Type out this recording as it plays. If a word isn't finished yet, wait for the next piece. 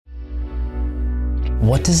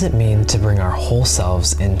What does it mean to bring our whole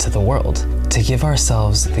selves into the world? To give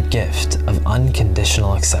ourselves the gift of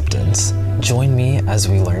unconditional acceptance. Join me as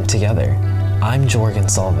we learn together. I'm Jorgen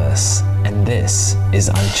Salvis, and this is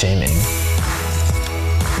Unshaming.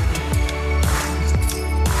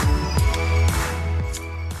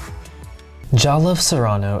 Jalov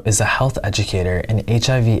Serrano is a health educator and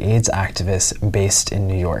HIV/AIDS activist based in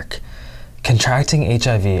New York. Contracting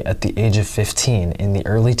HIV at the age of 15 in the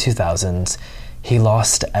early 2000s, he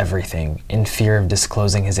lost everything in fear of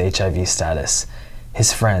disclosing his HIV status,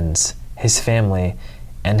 his friends, his family,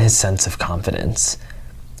 and his sense of confidence.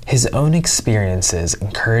 His own experiences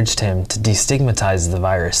encouraged him to destigmatize the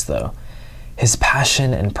virus, though. His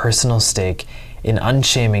passion and personal stake in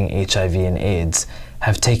unshaming HIV and AIDS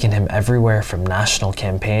have taken him everywhere from national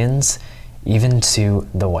campaigns, even to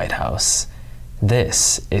the White House.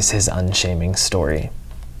 This is his unshaming story.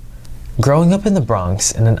 Growing up in the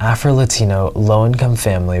Bronx in an Afro-Latino low-income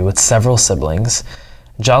family with several siblings,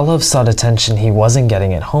 Jalov sought attention he wasn't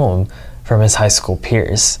getting at home from his high school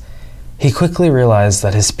peers. He quickly realized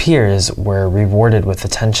that his peers were rewarded with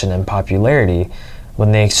attention and popularity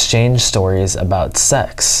when they exchanged stories about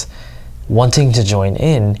sex. Wanting to join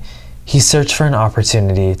in, he searched for an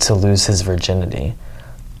opportunity to lose his virginity.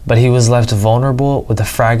 But he was left vulnerable with a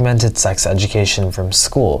fragmented sex education from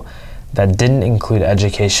school that didn't include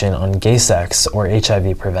education on gay sex or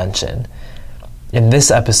HIV prevention. In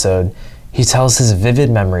this episode, he tells his vivid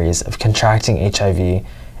memories of contracting HIV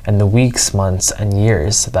and the weeks, months, and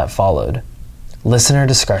years that followed. Listener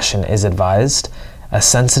discretion is advised, as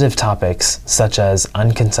sensitive topics such as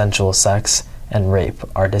unconsensual sex and rape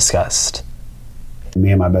are discussed. Me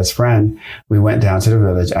and my best friend, we went down to the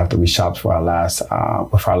village after we shopped for our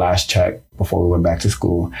last check before we went back to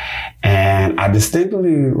school. And I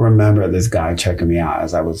distinctly remember this guy checking me out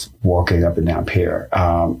as I was walking up and down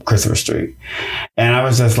Christopher Street. And I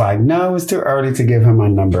was just like, no, it's too early to give him my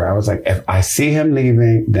number. I was like, if I see him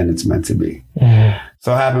leaving, then it's meant to be. Mm-hmm.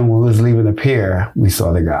 So it happened when we was leaving the pier, we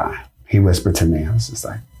saw the guy. He whispered to me. I was just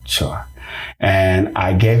like, sure. And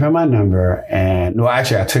I gave him my number, and I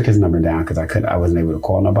took his number down because I wasn't able to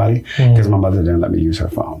call nobody because my mother didn't let me use her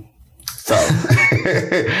phone. So,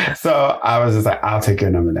 so I was just like, I'll take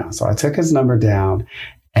your number down. So I took his number down,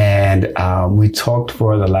 and we talked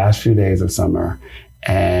for the last few days of summer,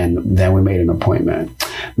 and then we made an appointment.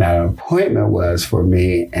 Now, the appointment was for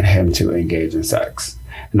me and him to engage in sex.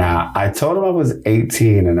 Now, I told him I was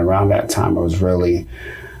 18, and around that time I was really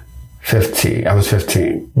 15. I was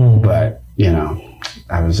 15, but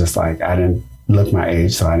I was just like, I didn't look my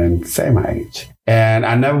age, so I didn't say my age. And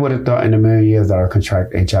I never would have thought in a million years that I would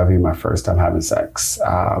contract HIV my first time having sex.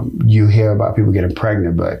 You hear about people getting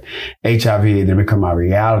pregnant, but HIV didn't become my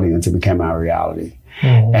reality until it became my reality.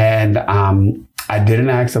 And I didn't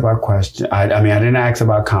ask about questions. I didn't ask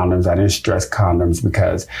about condoms. I didn't stress condoms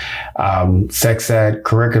because sex ed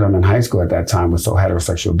curriculum in high school at that time was so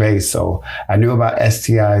heterosexual based. So I knew about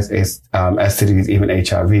STIs, STDs, even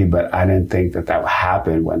HIV, but I didn't think that would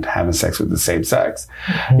happen when having sex with the same sex.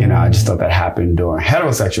 I just thought that happened during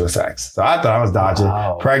heterosexual sex. So I thought I was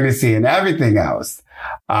dodging pregnancy and everything else.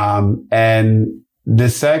 And the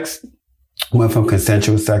sex went from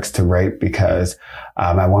consensual sex to rape because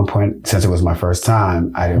at one point, since it was my first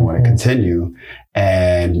time, I didn't want to continue.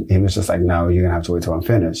 And he was just like, no, you're going to have to wait till I'm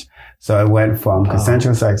finished. So it went from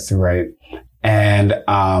consensual sex to rape. And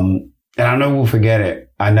I know we'll forget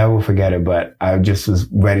it. I never will forget it, but I just was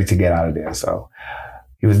ready to get out of there. So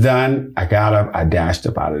he was done. I got up. I dashed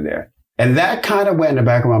up out of there. And that kind of went in the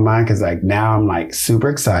back of my mind because now I'm super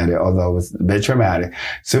excited, although it was a bit traumatic,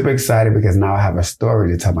 super excited because now I have a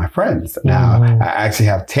story to tell my friends. Now I actually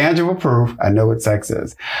have tangible proof. I know what sex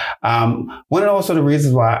is. One of also the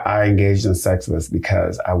reasons why I engaged in sex was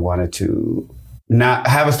because I wanted to not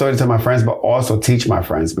have a story to tell my friends, but also teach my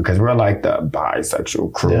friends because we're like the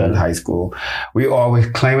bisexual crew in high school. We always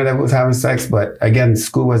claimed that we was having sex, but again,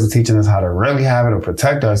 school wasn't teaching us how to really have it or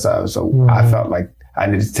protect ourselves. So I felt like I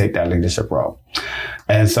needed to take that leadership role.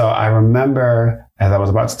 And so I remember as I was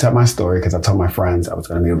about to tell my story, because I told my friends I was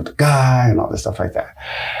going to meet with a guy and all this stuff like that.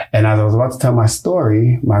 And as I was about to tell my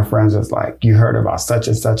story, my friends was like, you heard about such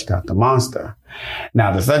and such got the monster.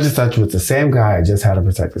 Now, the such and such was the same guy I just had a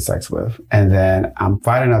protected sex with. And then I'm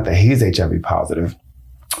finding out that he's HIV positive.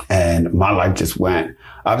 And my life just went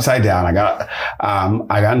upside down. I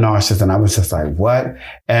got nauseous and I was just like, what?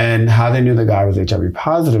 And how they knew the guy was HIV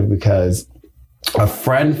positive because a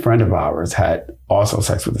friend of ours had also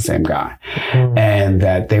sex with the same guy and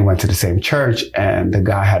that they went to the same church and the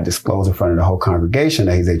guy had disclosed in front of the whole congregation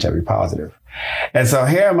that he's HIV positive. And so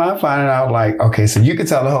here am I finding out like, okay, so you can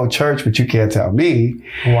tell the whole church, but you can't tell me.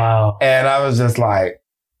 Wow. And I was just like,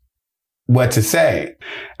 what to say?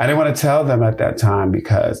 I didn't want to tell them at that time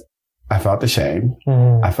because I felt the shame.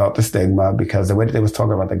 I felt the stigma because the way that they was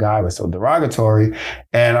talking about the guy was so derogatory.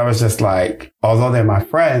 And I was just like, although they're my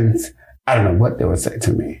friends, I don't know what they would say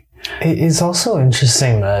to me. It's also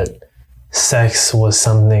interesting that sex was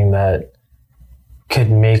something that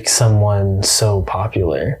could make someone so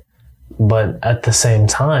popular. But at the same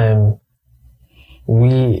time,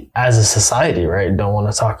 we as a society, right, don't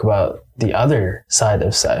want to talk about the other side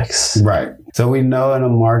of sex. Right. So we know in the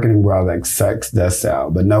marketing world that sex does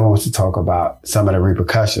sell, but no one wants to talk about some of the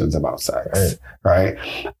repercussions about sex. Right.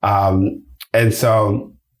 And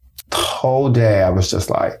so the whole day I was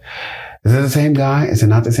just like, is it the same guy? Is it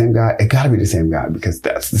not the same guy? It got to be the same guy because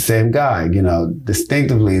that's the same guy, you know,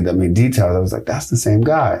 distinctively. I mean, details. I was like, that's the same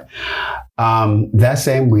guy. That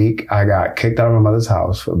same week, I got kicked out of my mother's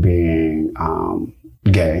house for being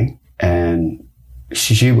gay, and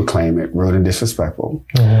she would claim it rude and disrespectful.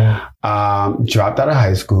 Dropped out of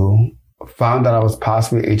high school, found out I was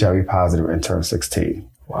possibly HIV positive and turned 16.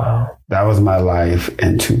 Wow. That was my life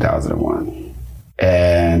in 2001.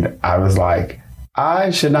 And I was like,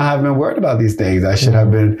 I should not have been worried about these things. I should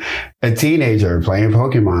have been a teenager playing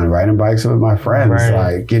Pokemon, riding bikes with my friends. Right.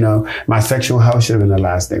 Like, you know, my sexual health should have been the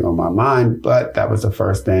last thing on my mind, but that was the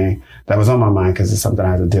first thing that was on my mind because it's something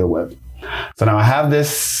I had to deal with. So now I have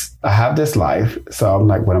this life. So I'm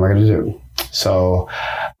like, what am I going to do? So,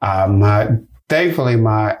 thankfully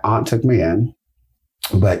my aunt took me in,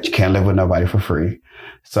 but you can't live with nobody for free.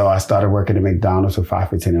 So I started working at McDonald's for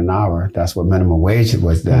 $5.15 an hour. That's what minimum wage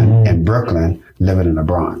was then in Brooklyn, living in the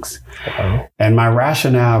Bronx. And my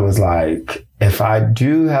rationale was like, if I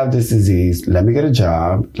do have this disease, let me get a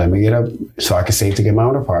job, so I can save to get my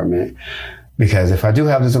own apartment. Because if I do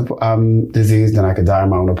have this disease, then I could die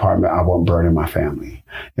in my own apartment. I won't burden my family.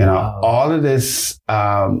 You know, all of this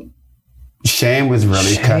shame was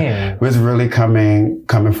really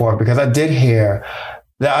coming forth because I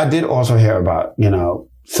did also hear about, you know,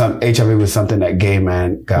 some HIV was something that gay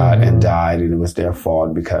men got and died, and it was their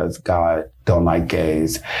fault because God don't like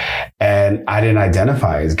gays. And I didn't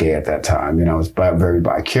identify as gay at that time. You know, I was very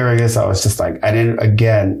bi-curious. I was just like, I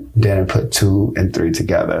didn't put 2 and 3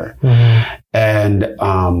 together. And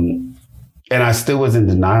I still was in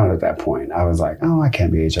denial at that point. I was like, oh, I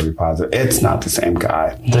can't be HIV positive. It's not the same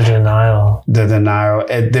guy. The denial.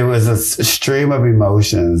 There was a stream of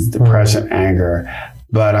emotions, depression, anger.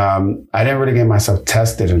 But I didn't really get myself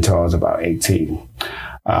tested until I was about 18.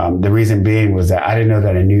 The reason being was that I didn't know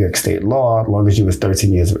that in New York state law, as long as you was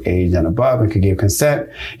 13 years of age and above and could give consent,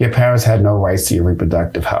 your parents had no rights to your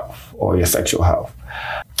reproductive health or your sexual health.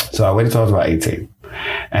 So I waited until I was about 18.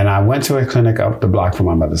 And I went to a clinic up the block from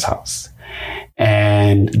my mother's house.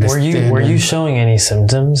 And were you showing any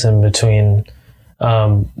symptoms in between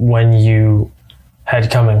when you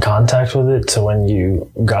had come in contact with it to when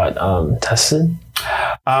you got tested?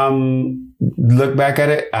 Look back at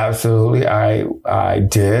it, absolutely. I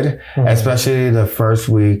did, especially the first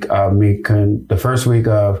week of me contracting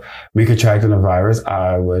the virus.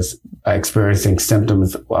 I was experiencing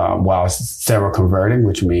symptoms while seroconverting,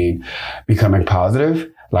 which means becoming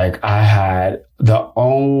positive. Like I had the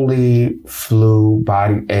only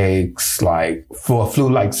body aches, like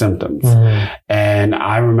flu-like symptoms. And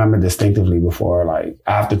I remember distinctively before, like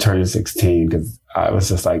after turning 16, because I was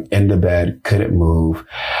just like in the bed, couldn't move.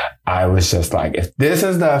 I was just like, if this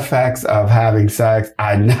is the effects of having sex,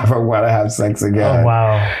 I never want to have sex again. Oh,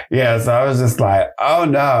 wow. Yeah. So I was just like, oh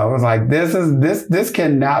no. I was like, this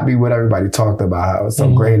cannot be what everybody talked about. How it was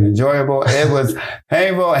so great and enjoyable. It was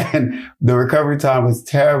painful and the recovery time was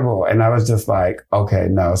terrible. And I was just like, okay,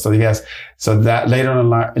 no. So yes. So that later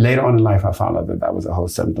on in life, I found out that was the whole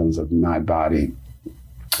symptoms of my body,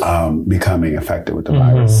 becoming affected with the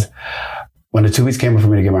virus. When the 2 weeks came for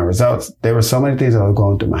me to get my results, there were so many things that were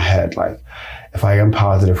going through my head. Like, if I am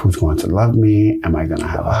positive, who's going to love me? Am I going to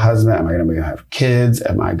have a husband? Am I going to have kids?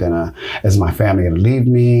 Is my family going to leave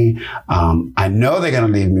me? I know they're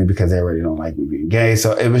going to leave me because they already don't like me being gay.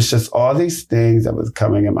 So it was just all these things that was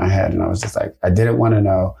coming in my head. And I was just like, I didn't want to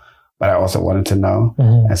know, but I also wanted to know.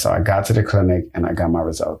 And so I got to the clinic and I got my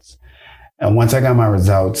results. And once I got my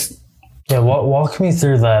results. Yeah. Walk me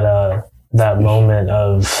through that moment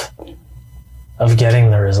of getting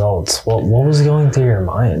the results. What was going through your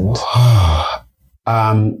mind?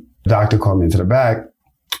 Doctor called me into the back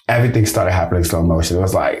everything started happening in slow motion. It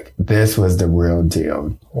was like, this was the real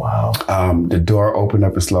deal. Wow. The door opened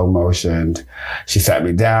up in slow motion. She sat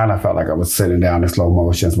me down. I felt like I was sitting down in slow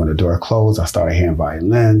motions. When the door closed, I started hearing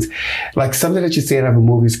violins. Like something that you see out of a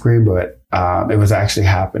movie screen, but it was actually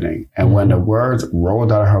happening. And when the words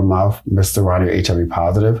rolled out of her mouth, Mr. Serrano, HIV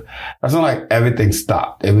positive, that's when like everything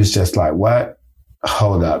stopped. It was just like, what?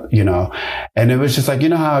 Hold up, you know? And it was just like, you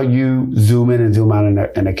know how you zoom in and zoom out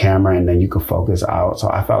in the camera and then you could focus out. So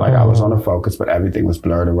I felt like I was on the focus, but everything was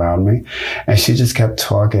blurred around me. And she just kept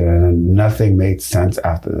talking and nothing made sense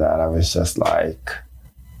after that. I was just like,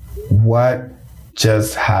 what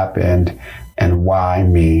just happened? And why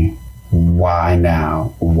me? Why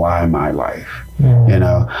now? Why my life? You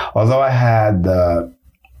know, although I had the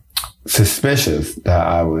suspicious that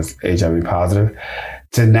I was HIV positive,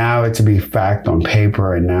 to now it to be fact on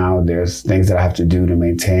paper, and now there's things that I have to do to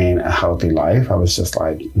maintain a healthy life. I was just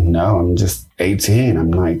like, no, I'm just 18.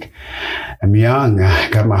 I'm young. I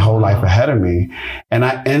got my whole life ahead of me. And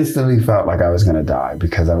I instantly felt like I was going to die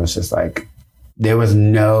because I was just like, there was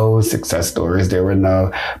no success stories. There were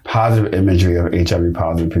no positive imagery of HIV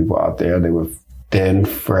positive people out there. They were thin,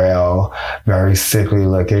 frail, very sickly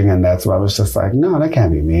looking. And that's why I was just like, no, that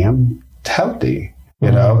can't be me. I'm healthy,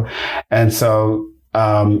 you know? And so,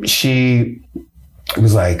 she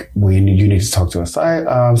was like, well, you need to talk to a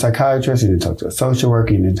psychiatrist, you need to talk to a social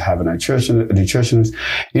worker, you need to have a nutritionist,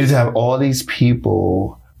 you need to have all these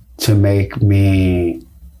people to make me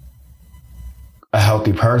a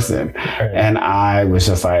healthy person. Right. And I was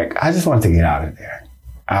just like, I just wanted to get out of there.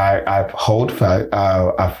 I've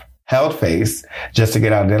held face just to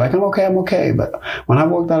get out of there. Like, I'm okay. But when I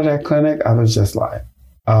walked out of that clinic, I was just like,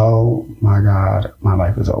 oh my God, my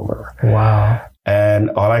life is over. Wow. And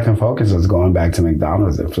all I can focus was going back to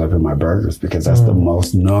McDonald's and flipping my burgers because that's the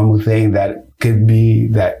most normal thing that could be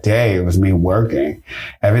that day. It was me working.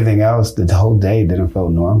 Everything else, the whole day didn't feel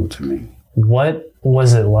normal to me. What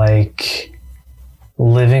was it like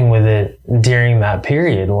living with it during that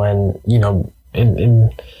period when, you know, in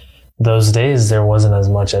those days, there wasn't as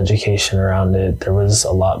much education around it. There was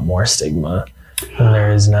a lot more stigma than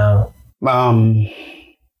there is now.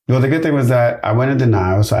 Well, the good thing was that I went in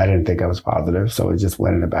denial, so I didn't think I was positive. So it just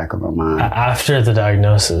went in the back of my mind. After the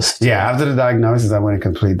diagnosis? Yeah, after the diagnosis, I went in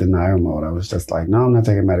complete denial mode. I was just like, no, I'm not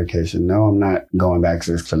taking medication. No, I'm not going back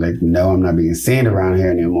to this clinic. No, I'm not being seen around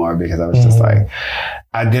here anymore because I was just like,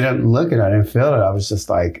 I didn't look it. I didn't feel it. I was just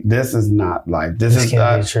like, this is not life. This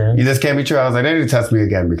can't be true. This can't be true. I was like, they need to test me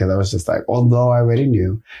again because I was just like, although I already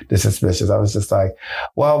knew the suspicious, I was just like,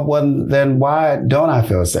 well, then why don't I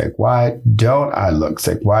feel sick? Why don't I look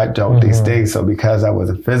sick? Why don't these things? So because I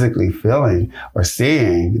wasn't physically feeling or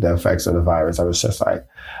seeing the effects of the virus, I was just like,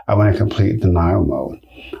 I went in complete denial mode.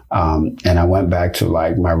 And I went back to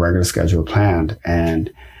like my regular schedule planned.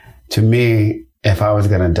 And to me, if I was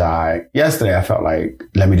going to die yesterday, I felt like,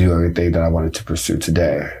 let me do everything that I wanted to pursue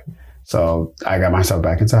today. So I got myself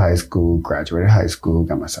back into high school, graduated high school,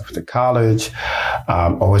 got myself into college.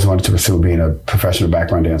 Always wanted to pursue being a professional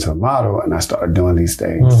background dancer and model. And I started doing these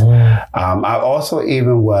things. I also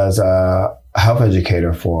even was a health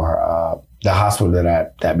educator for the hospital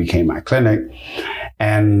that became my clinic.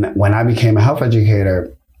 And when I became a health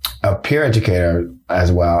educator, a peer educator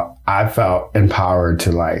as well, I felt empowered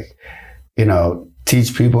to like, you know,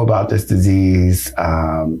 teach people about this disease,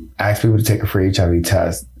 ask people to take a free HIV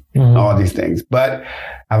test, all these things. But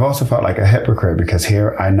I've also felt like a hypocrite because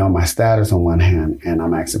here I know my status on one hand and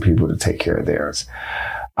I'm asking people to take care of theirs.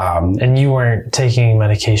 And you weren't taking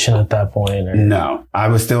medication at that point? Or? No, I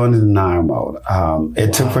was still in the denial mode.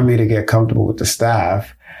 It took for me to get comfortable with the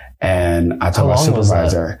staff, and I told my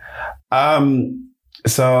supervisor.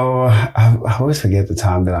 So I always forget the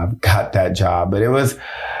time that I got that job, but it was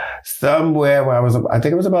somewhere where I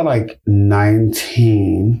think it was about like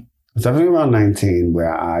 19. It was definitely around 19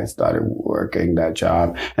 where I started working that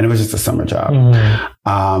job, and it was just a summer job.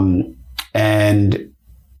 And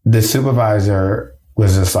the supervisor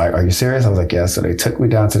was just like, are you serious? I was like, yes. So they took me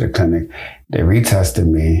down to the clinic. They retested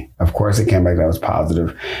me. Of course, it came back that I was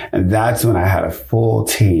positive. And that's when I had a full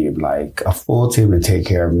team to take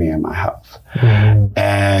care of me and my health.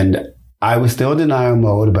 And I was still in denial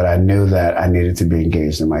mode, but I knew that I needed to be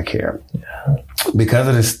engaged in my care. Because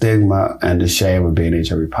of the stigma and the shame of being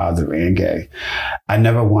HIV positive and gay, I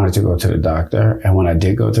never wanted to go to the doctor. And when I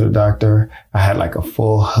did go to the doctor, I had like a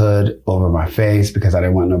full hood over my face because I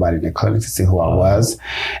didn't want nobody in the clinic to see who I was.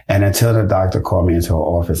 And until the doctor called me into her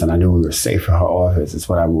office and I knew we were safe in her office, it's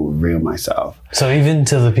when I would reveal myself. So even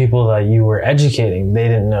to the people that you were educating, they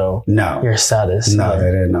didn't know your status? No,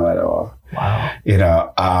 they didn't know at all. Wow. You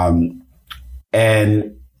know,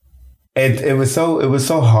 and it was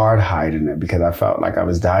so hard hiding it because I felt like I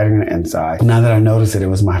was dying on the inside. Now that I noticed it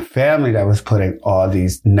was my family that was putting all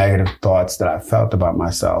these negative thoughts that I felt about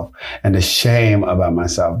myself and the shame about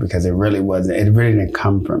myself, because it really didn't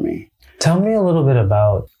come from me. Tell me a little bit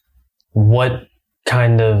about what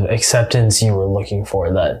kind of acceptance you were looking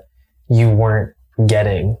for that you weren't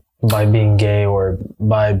getting by being gay or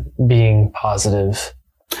by being positive.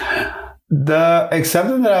 The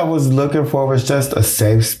acceptance that I was looking for was just a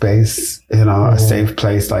safe space, a safe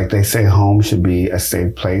place. Like they say home should be a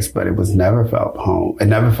safe place, but it was never felt home. It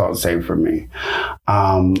never felt safe for me.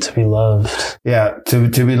 To be loved. Yeah, to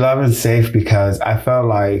be loved and safe, because I felt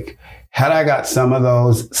like had I got some of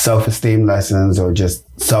those self-esteem lessons or just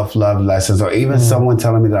self-love lessons, or even someone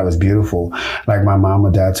telling me that I was beautiful, like my mom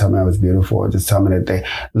or dad told me I was beautiful, or just tell me that they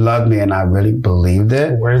loved me and I really believed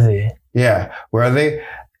it. Worthy. Yeah, worthy.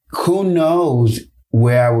 Who knows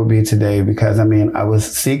where I would be today? Because I was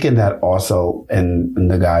seeking that also in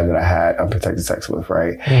the guy that I had unprotected sex with,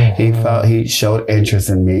 right? Mm-hmm. He showed interest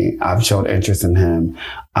in me. I've showed interest in him.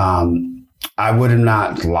 I would have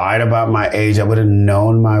not lied about my age. I would have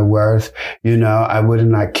known my worth. I would have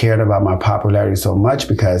not cared about my popularity so much,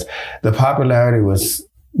 because the popularity was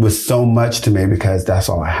so much to me because that's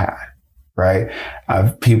all I had, right?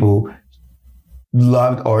 People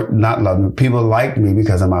loved or not loved me. People liked me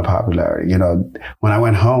because of my popularity. When I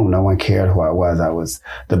went home, no one cared who I was. I was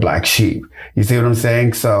the black sheep. You see what I'm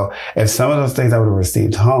saying? So if some of those things I would have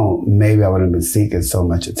received home, maybe I would have been seeking so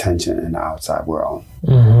much attention in the outside world.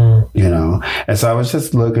 Mm-hmm. And so I was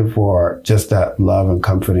just looking for just that love and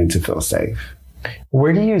comforting to feel safe.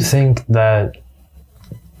 Where do you think that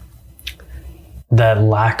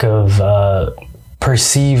lack of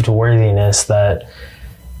perceived worthiness that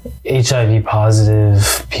HIV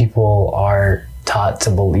positive people are taught to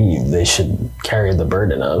believe they should carry the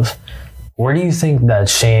burden of, where do you think that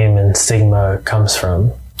shame and stigma comes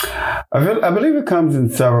from? I believe it comes in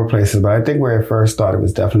several places, but I think where it first started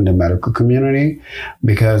was definitely the medical community,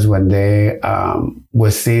 because when they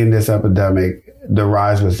was seeing this epidemic, the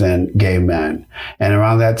rise was in gay men. And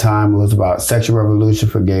around that time, it was about sexual revolution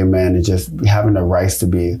for gay men and just having the rights to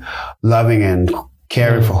be loving and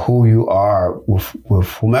caring for who you are with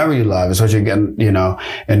whomever you love, especially again,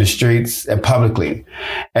 in the streets and publicly.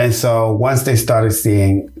 And so once they started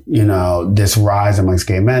seeing, this rise amongst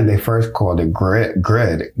gay men, they first called it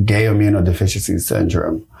GID, gay immunodeficiency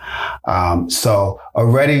syndrome. So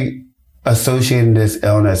already associating this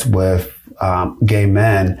illness with gay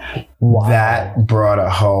men, that brought a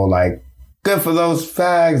whole good for those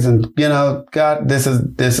fags, and God, this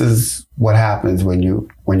is what happens when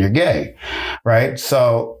you're gay, right?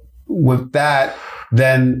 So with that,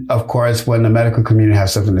 then of course, when the medical community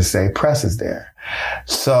has something to say, press is there.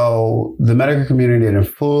 So the medical community didn't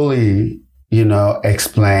fully,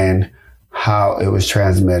 explain how it was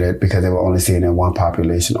transmitted, because they were only seeing it in one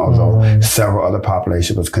population, although several other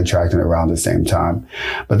populations was contracting around the same time.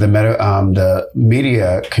 But the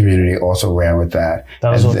media community also ran with that.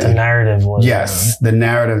 That was what the narrative was. Yes, the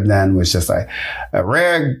narrative then was just like a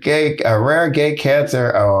rare gay cancer,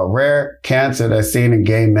 or a rare cancer that's seen in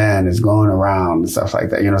gay men is going around and stuff like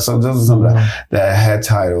that. So those are some of the head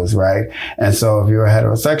titles, right? And so if you're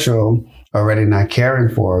heterosexual, already not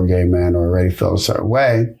caring for a gay man, or already feel a certain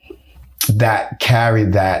way, that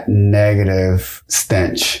carried that negative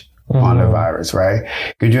stench on the virus, right?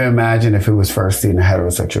 Could you imagine if it was first seen in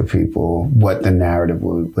heterosexual people, what the narrative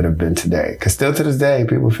would have been today? Because still to this day,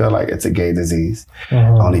 people feel like it's a gay disease.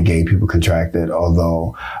 Only gay people contract it.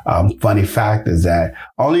 Although, funny fact is that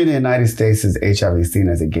only in the United States is HIV seen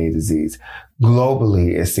as a gay disease.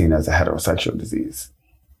 Globally, it's seen as a heterosexual disease.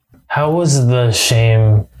 How was the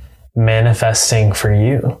shame manifesting for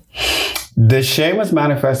you? The shame was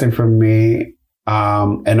manifesting for me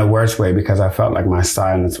in a worse way, because I felt like my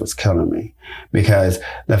silence was killing me. Because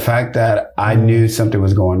the fact that I knew something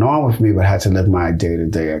was going on with me, but had to live my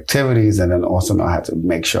day-to-day activities, and then also know I had to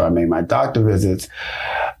make sure I made my doctor visits,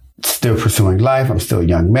 still pursuing life. I'm still a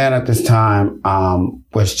young man at this time,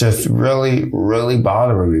 was just really, really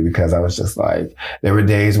bothering me, because I was just like, there were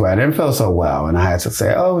days where I didn't feel so well, and I had to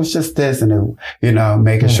say, oh, it's just this, and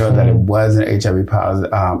making sure that it wasn't HIV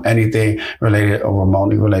positive, anything related or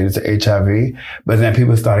remotely related to HIV. But then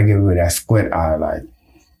people started giving me that squint eye, right.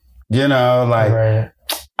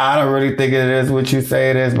 I don't really think it is what you say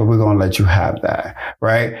it is, but we're going to let you have that,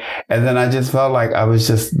 right? And then I just felt like I was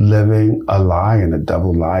just living a lie and a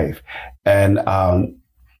double life. And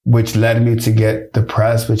which led me to get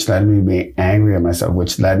depressed, which led me to be angry at myself,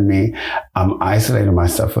 which led me isolating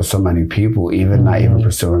myself with so many people, even not even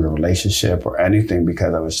pursuing a relationship or anything,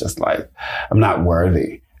 because I was just like, I'm not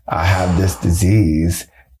worthy. I have this disease,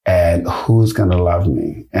 and who's going to love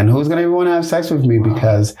me and who's going to want to have sex with me.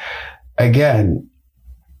 Because again,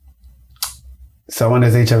 someone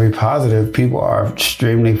that's HIV positive, people are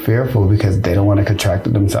extremely fearful because they don't want to contract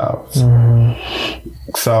it themselves. Mm-hmm.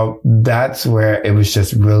 So that's where it was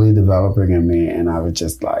just really developing in me. And I was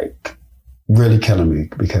just like really killing me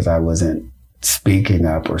because I wasn't speaking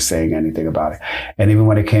up or saying anything about it. And even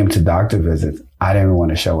when it came to doctor visits, I didn't even want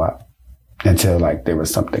to show up until like there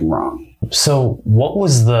was something wrong. So what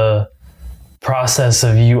was the process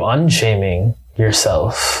of you unshaming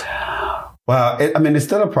yourself? Well, it's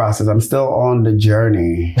still a process. I'm still on the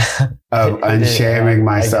journey of unshaming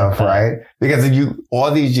myself, right? Because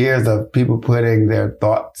all these years of people putting their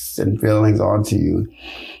thoughts and feelings onto you,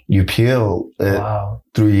 you peel it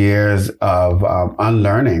through years of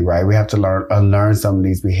unlearning, right? We have to unlearn some of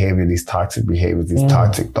these behaviors, these toxic behaviors, these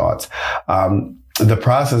toxic thoughts. The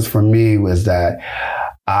process for me was that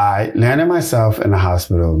I landed myself in the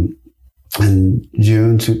hospital in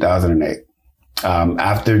June 2008.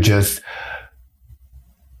 After just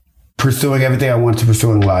pursuing everything I wanted to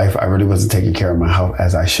pursue in life, I really wasn't taking care of my health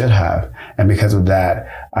as I should have. And because of that,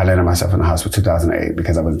 I landed myself in the hospital 2008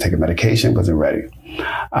 because I wasn't taking medication, wasn't ready.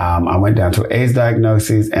 I went down to AIDS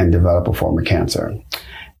diagnosis and developed a form of cancer.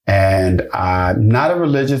 And I'm not a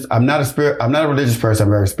religious person. I'm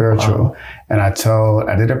very spiritual. Wow. And I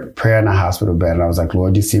did a prayer in the hospital bed and I was like,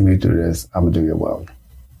 Lord, you see me through this. I'm gonna do your will.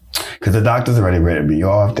 Because the doctors already written me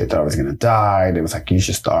off. They thought I was going to die. They was like, you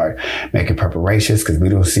should start making preparations because we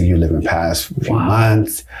don't see you living past a few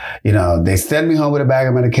months. You know, they sent me home with a bag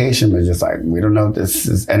of medication, but just like, we don't know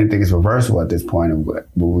if anything is reversible at this point of what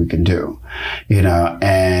we can do, you know?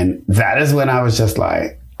 And that is when I was just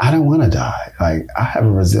like, I don't want to die. Like, I have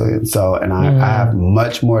a resilient soul and I have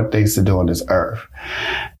much more things to do on this earth.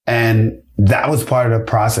 And that was part of the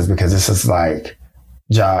process because it's just like,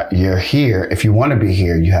 Ja, you're here. If you want to be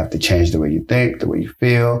here, you have to change the way you think, the way you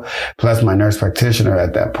feel. Plus, my nurse practitioner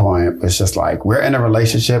at that point was just like, we're in a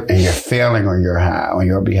relationship and you're failing on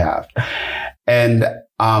your behalf. And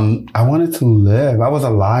I wanted to live. I was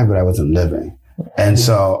alive, but I wasn't living. And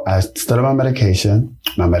so I stood on my medication.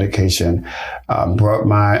 My medication brought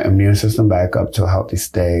my immune system back up to a healthy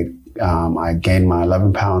state. I gained my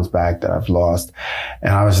 11 pounds back that I've lost.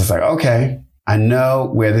 And I was just like, okay, I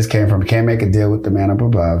know where this came from. Can't make a deal with the man up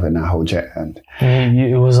above and not hold your end.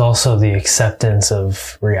 It was also the acceptance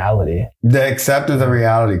of reality. The acceptance of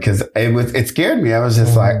reality, because it scared me. I was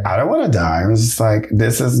just like, I don't want to die. I was just like,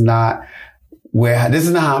 this is not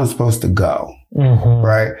how I'm supposed to go. Mm-hmm.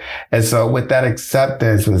 Right. And so with that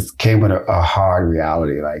acceptance came with a hard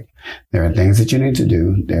reality. Like, there are things that you need to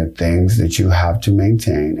do. There are things that you have to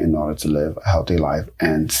maintain in order to live a healthy life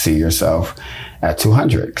and see yourself at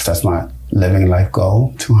 200. Because that's my living life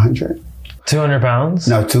goal, 200. 200 pounds?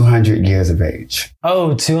 No, 200 years of age.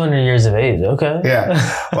 Oh, 200 years of age. Okay. Yeah.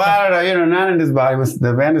 Well, I don't know. Not in this body. The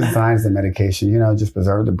advantage of science and medication, just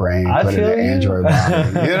preserve the brain, put it in an android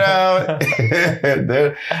body.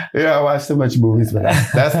 I watch too much movies, but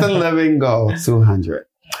that's the living goal, 200.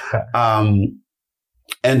 Okay.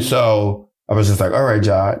 And so I was just like, all right,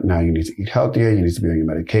 Ja, now you need to eat healthier. You need to be on your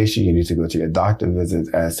medication. You need to go to your doctor visits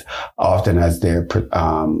as often as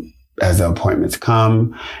as the appointments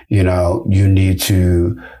come. You need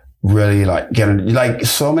to really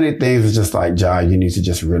so many things. It's just like, Ja, you need to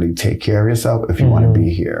just really take care of yourself if you want to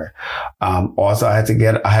be here. Also, I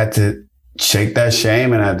had to shake that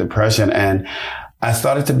shame and that depression, and I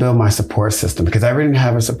started to build my support system because I really didn't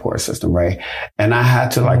have a support system, right? And I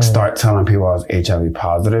had to start telling people I was HIV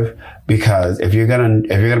positive, because if you're gonna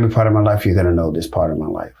be part of my life, you're gonna know this part of my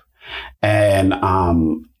life. And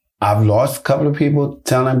I've lost a couple of people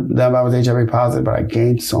telling them I was HIV positive, but I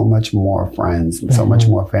gained so much more friends, so much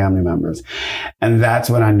more family members. And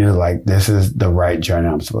that's when I knew, this is the right journey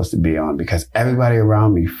I'm supposed to be on, because everybody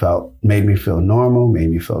around me made me feel normal,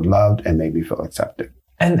 made me feel loved, and made me feel accepted.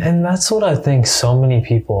 And that's what I think so many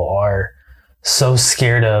people are so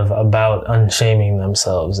scared of about unshaming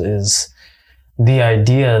themselves, is the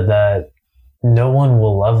idea that no one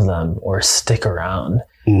will love them or stick around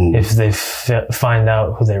if they find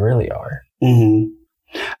out who they really are.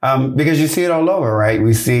 Mm-hmm. Because you see it all over, right?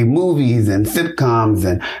 We see movies and sitcoms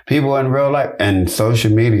and people in real life and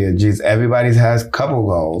social media. Geez, everybody has couple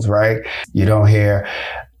goals, right? You don't hear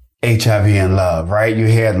HIV and love, right? You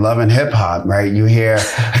hear love and hip hop, right? You hear,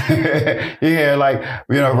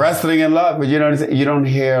 wrestling and love, but you don't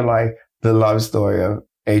hear the love story of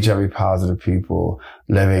HIV positive people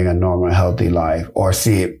living a normal, healthy life, or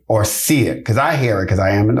see it, because I hear it because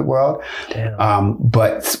I am in the world.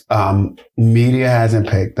 But media hasn't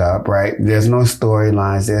picked up, right? There's no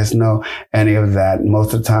storylines. There's no any of that.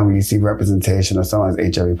 Most of the time when you see representation of someone's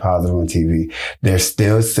HIV positive on TV, there's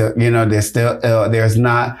still there's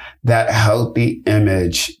not that healthy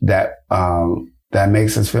image that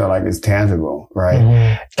makes us feel like it's tangible,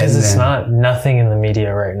 right? Because it's nothing in the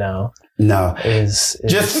media right now. No, is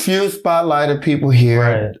just few spotlighted people here,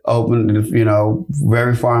 right. Open,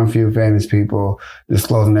 very far and few famous people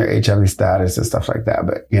disclosing their HIV status and stuff like that.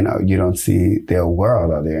 But, you don't see their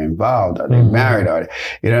world. Are they involved? Are they married?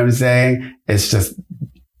 You know what I'm saying? It's just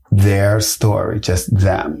their story, just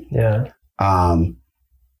them. Yeah.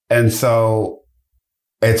 And so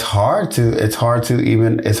it's hard to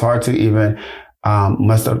even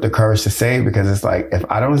muster up the courage to say it, because it's like, if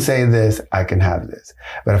I don't say this, I can have this.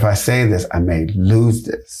 But if I say this, I may lose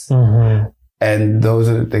this. And those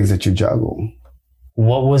are the things that you juggle.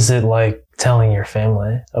 What was it like telling your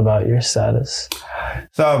family about your status?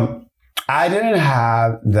 So I didn't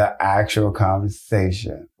have the actual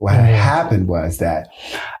conversation. What happened was that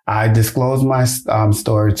I disclosed my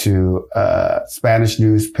story to a Spanish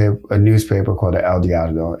newspaper called the El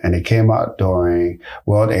Diario, and it came out during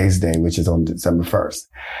World AIDS Day, which is on December 1st.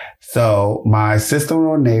 So my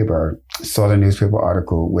sister-in-law neighbor saw the newspaper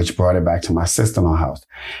article, which brought it back to my sister-in-law house.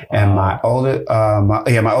 And my older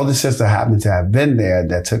sister happened to have been there,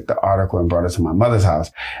 that took the article and brought it to my mother's house.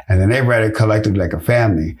 And then they read it collectively like a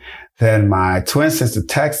family. Then my twin sister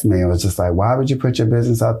texted me and was just like, why would you put your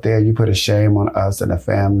business out there? You put a shame on us and the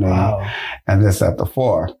family and this at the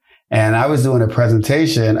fore. And I was doing a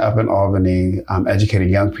presentation up in Albany, educating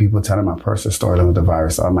young people, telling my personal story with the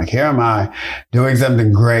virus. So I'm like, here am I doing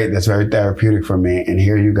something great that's very therapeutic for me. And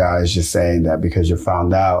here you guys just saying that because you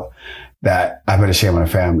found out that I put a shame on the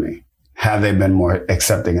family. Had they been more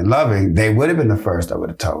accepting and loving, they would have been the first I would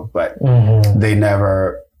have told, but they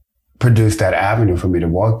never produced that avenue for me to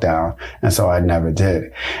walk down. And so I never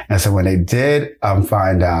did. And so when they did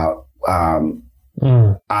find out,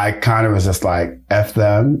 I kind of was just like, F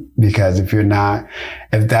them, because if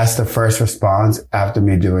that's the first response after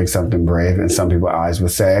me doing something brave, and some people's eyes would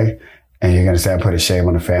say, and you're going to say I put a shame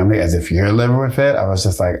on the family as if you're living with it, I was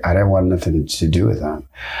just like, I didn't want nothing to do with them.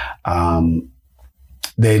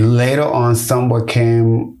 They later on somewhat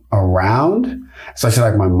came around, especially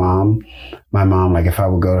like my mom, like if I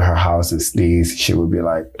would go to her house and sneeze, she would be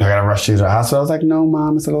like, I gotta rush you to the hospital. I was like, no,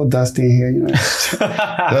 Mom, it's a little dusty in here,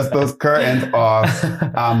 Dust those curtains off.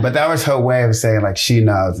 But that was her way of saying like she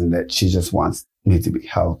knows and that she just wants me to be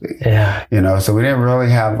healthy. Yeah. So we didn't really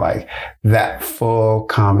have like that full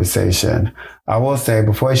conversation. I will say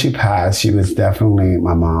before she passed, my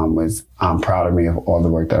mom was proud of me of all the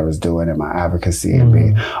work that I was doing in my advocacy and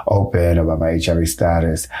being open about my HIV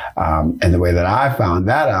status. And the way that I found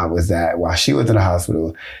that out was that while she was in the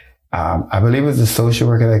hospital, I believe it was the social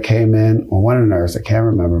worker that came in, or one of the nurses, I can't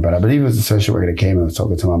remember, but I believe it was the social worker that came in and was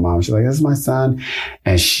talking to my mom. She's like, this is my son.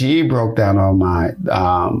 And she broke down all my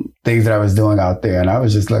things that I was doing out there. And I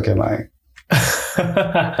was just looking like,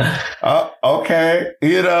 oh, okay.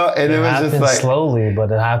 And it was just like slowly,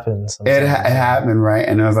 but it happens. It happened, right?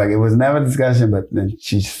 And it was like, it was never a discussion, but then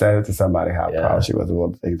she said it to somebody how proud she was of all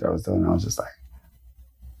the things I was doing. I was just like,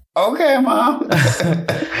 okay, Mom.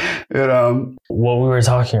 What we were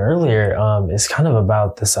talking earlier is kind of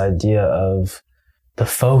about this idea of the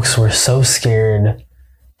folks were so scared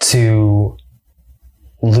to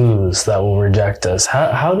lose that will reject us.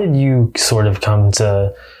 How did you sort of come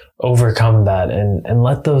to overcome that and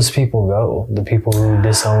let those people go, the people who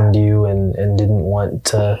disowned you and didn't want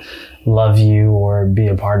to love you or be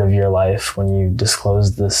a part of your life when you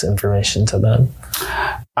disclosed this information to them?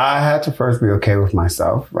 I had to first be okay with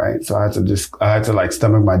myself, right? So I had to like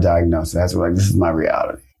stomach my diagnosis. I had to be like, this is my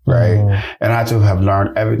reality, right? And I had to have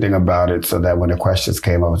learned everything about it so that when the questions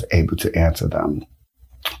came, I was able to answer them.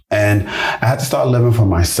 And I had to start living for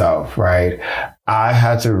myself, right? I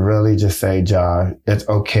had to really just say, John, it's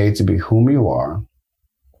okay to be whom you are,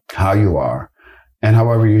 how you are, and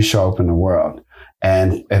however you show up in the world.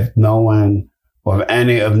 And if no one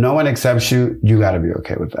accepts you, you got to be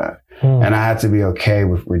okay with that. And I had to be okay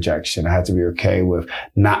with rejection. I had to be okay with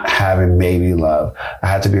not having maybe love. I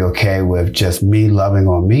had to be okay with just me loving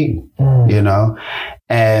on me,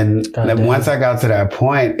 And then once I got to that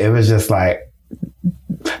point, it was just like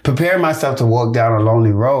preparing myself to walk down a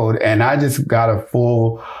lonely road. And I just got a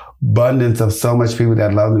full abundance of so much people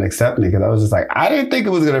that loved and accepted me, because I was just like, I didn't think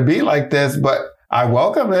it was going to be like this, but I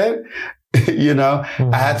welcome it. I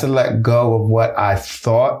had to let go of what I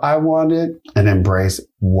thought I wanted and embrace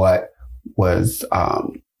what was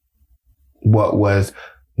what was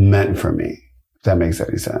meant for me, if that makes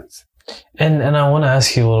any sense. And I want to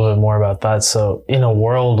ask you a little bit more about that. So in a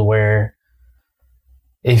world where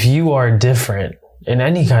if you are different in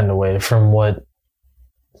any kind of way from what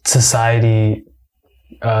society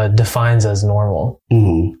defines as normal,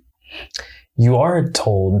 Mm-hmm. you are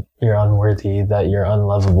told you're unworthy, that you're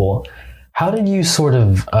unlovable. How did you sort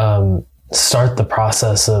of start the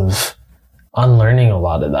process of unlearning a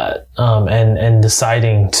lot of that and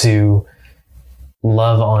deciding to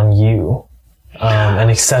love on you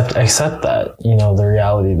and accept that, you know, the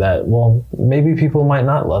reality that, well, maybe people might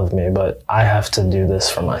not love me, but I have to do this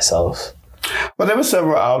for myself? Well, there were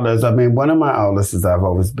several outlets. I mean, one of my outlets is I've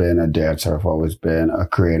always been a dancer. I've always been a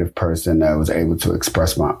creative person that was able to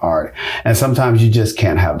express my art. And sometimes you just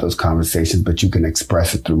can't have those conversations, but you can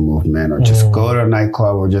express it through movement or just go to a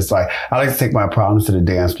nightclub or just like, I like to take my problems to the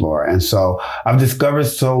dance floor. And so I've discovered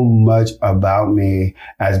so much about me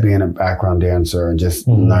as being a background dancer and just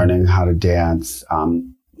learning how to dance,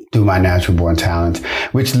 through my natural born talent,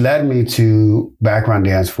 which led me to background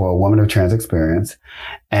dance for a Woman of Trans experience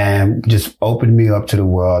and just opened me up to the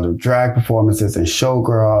world of drag performances and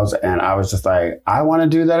showgirls. And I was just like, I want to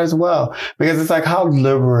do that as well, because it's like how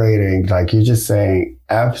liberating, like you're just saying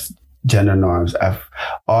F gender norms, F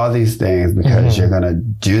all these things because you're going to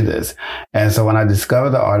do this. And so when I discovered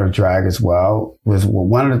the art of drag as well, was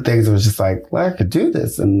one of the things that was just like, well, I could do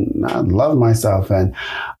this and I love myself. And,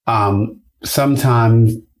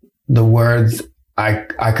 sometimes the words,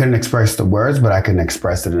 I couldn't express the words, but I can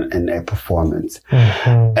express it in a performance.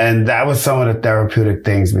 And that was some of the therapeutic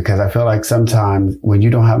things, because I feel like sometimes when you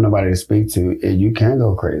don't have nobody to speak to, you can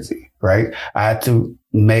go crazy, right? I had to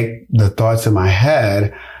make the thoughts in my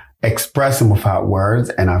head, express them without words,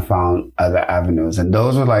 and I found other avenues. And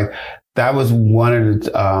those were like, that was one of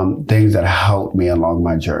the things that helped me along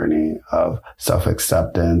my journey of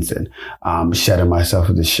self-acceptance and shedding myself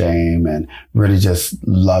of the shame and really just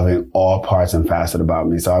loving all parts and facets about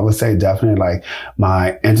me. So I would say definitely like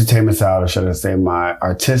my entertainment side, or should I say my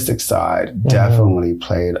artistic side, definitely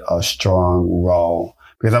played a strong role,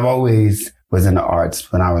 because I've always was in the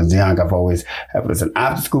arts when I was young. I was in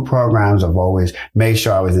after school programs. I've always made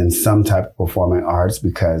sure I was in some type of performing arts,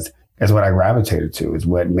 because it's what I gravitated to. It's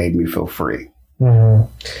what made me feel free. Tell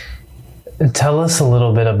us a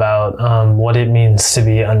little bit about what it means to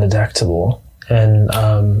be undetectable and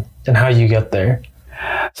how you get there.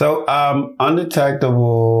 So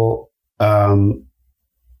undetectable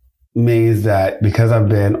means that because I've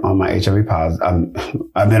been on my HIV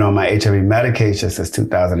I've been on my HIV medication since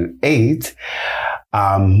 2008.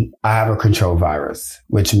 I have a control virus,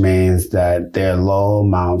 which means that there are low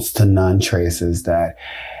amounts to none traces that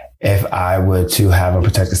if I were to have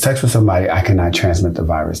unprotected sex with somebody, I cannot transmit the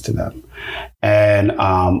virus to them. And,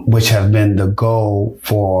 which has been the goal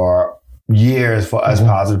for years for us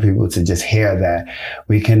positive people to just hear that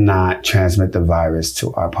we cannot transmit the virus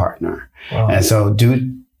to our partner. Wow. And so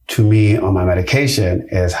due to me on my medication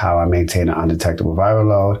is how I maintain an undetectable viral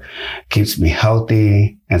load, keeps me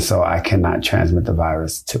healthy. And so I cannot transmit the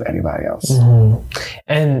virus to anybody else.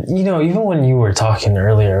 And, you know, even when you were talking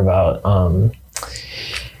earlier about,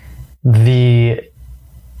 the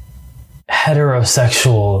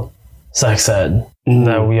heterosexual sex ed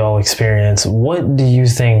that we all experience, what do you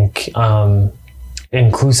think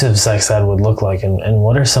inclusive sex ed would look like, and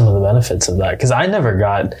what are some of the benefits of that? Because I never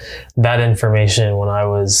got that information when I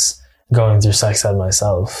was going through sex ed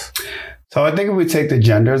myself. So I think if we take the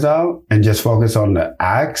genders out and just focus on the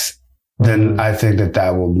acts, then I think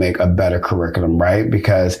that will make a better curriculum, right?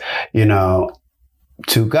 Because, you know,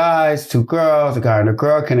 2 guys, 2 girls, a guy and a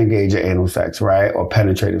girl can engage in anal sex, right? Or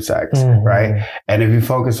penetrative sex, right? And if you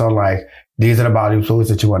focus on like, these are the bodily fluids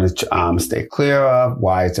that you want to stay clear of,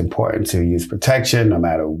 why it's important to use protection no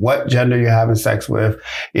matter what gender you're having sex with,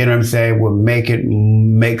 you know what I'm saying, will make it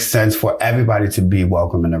make sense for everybody to be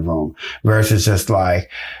welcome in the room, versus just like,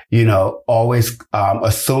 you know, always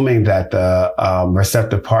assuming that the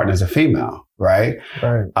receptive partner is a female, right?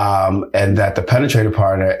 And that the penetrative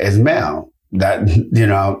partner is male. That, you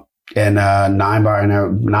know, in a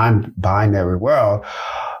non-binary world,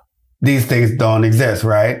 these things don't exist,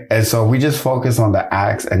 right? And so we just focus on the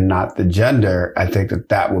acts and not the gender. I think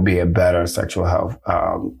that will be a better sexual health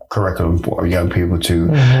curriculum for young people to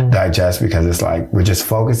digest, because it's like we're just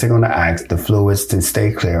focusing on the acts, the fluids to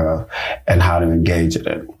stay clear of, and how to engage in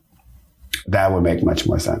it. That would make much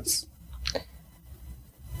more sense.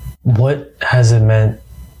 What has it meant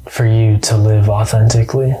for you to live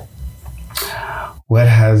authentically? What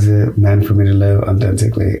has it meant for me to live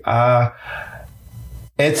authentically?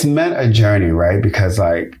 It's meant a journey, right? Because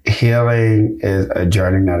like healing is a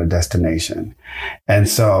journey, not a destination. And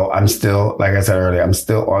so I'm still, like I said earlier, I'm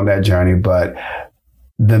still on that journey. But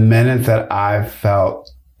the minute that I felt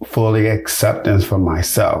fully acceptance for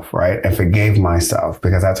myself, right? And forgave myself,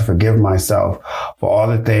 because I had to forgive myself for all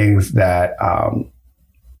the things that I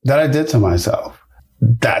did to myself.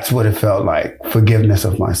 That's what it felt like. Forgiveness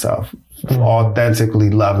of myself.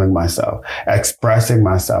 Authentically loving myself, expressing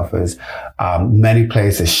myself as many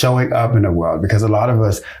places, showing up in the world, because a lot of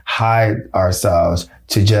us hide ourselves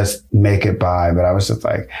to just make it by. But I was just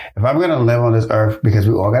like, if I'm going to live on this earth, because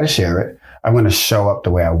we all got to share it, I'm going to show up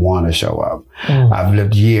the way I want to show up. I've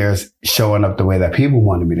lived years showing up the way that people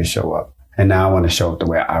wanted me to show up. And now I want to show up the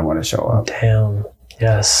way I want to show up. Damn.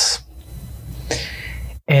 Yes.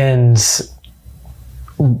 And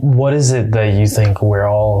what is it that you think we're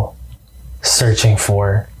all searching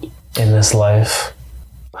for in this life?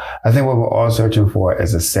 I think what we're all searching for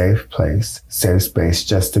is a safe place, safe space,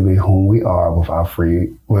 just to be whom we are without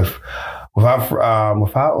free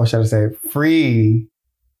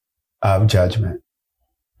of judgment.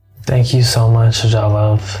 Thank you so much,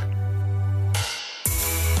 Jalov.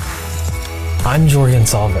 I'm Jorgen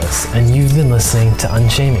Salvis, and you've been listening to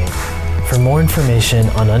Unshaming. For more information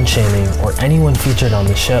on Unshaming or anyone featured on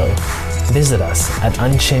the show, visit us at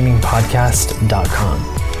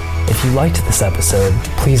unshamingpodcast.com. If you liked this episode,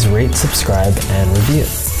 please rate, subscribe, and review.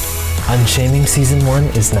 Unshaming Season 1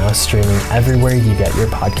 is now streaming everywhere you get your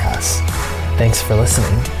podcasts. Thanks for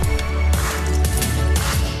listening.